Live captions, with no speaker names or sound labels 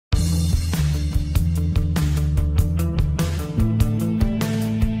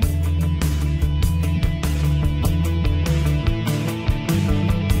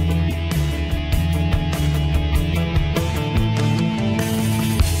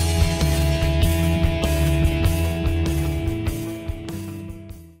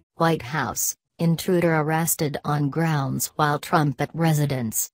White House, intruder arrested on grounds while Trump at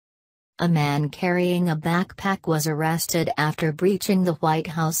residence. A man carrying a backpack was arrested after breaching the White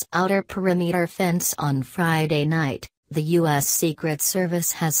House outer perimeter fence on Friday night, the U.S. Secret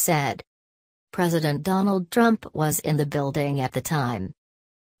Service has said. President Donald Trump was in the building at the time.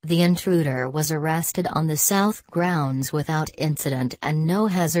 The intruder was arrested on the South grounds without incident and no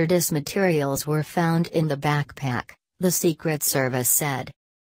hazardous materials were found in the backpack, the Secret Service said.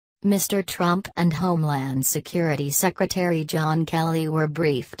 Mr. Trump and Homeland Security Secretary John Kelly were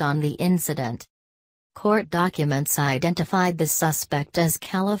briefed on the incident. Court documents identified the suspect as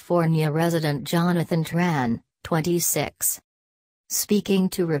California resident Jonathan Tran, 26. Speaking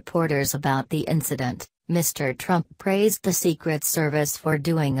to reporters about the incident, Mr. Trump praised the Secret Service for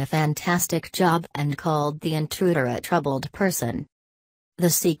doing a fantastic job and called the intruder a troubled person. The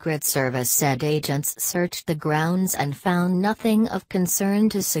Secret Service said agents searched the grounds and found nothing of concern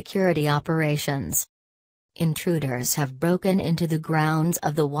to security operations. Intruders have broken into the grounds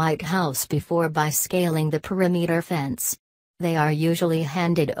of the White House before by scaling the perimeter fence. They are usually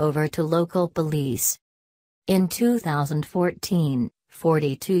handed over to local police. In 2014,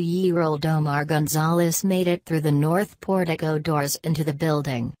 42-year-old Omar Gonzalez made it through the north portico doors into the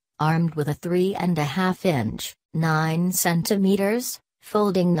building, armed with a 3.5-inch, 9 centimeters,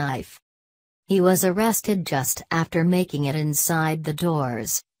 folding knife. He was arrested just after making it inside the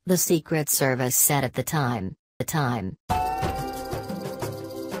doors, the Secret Service said at the time.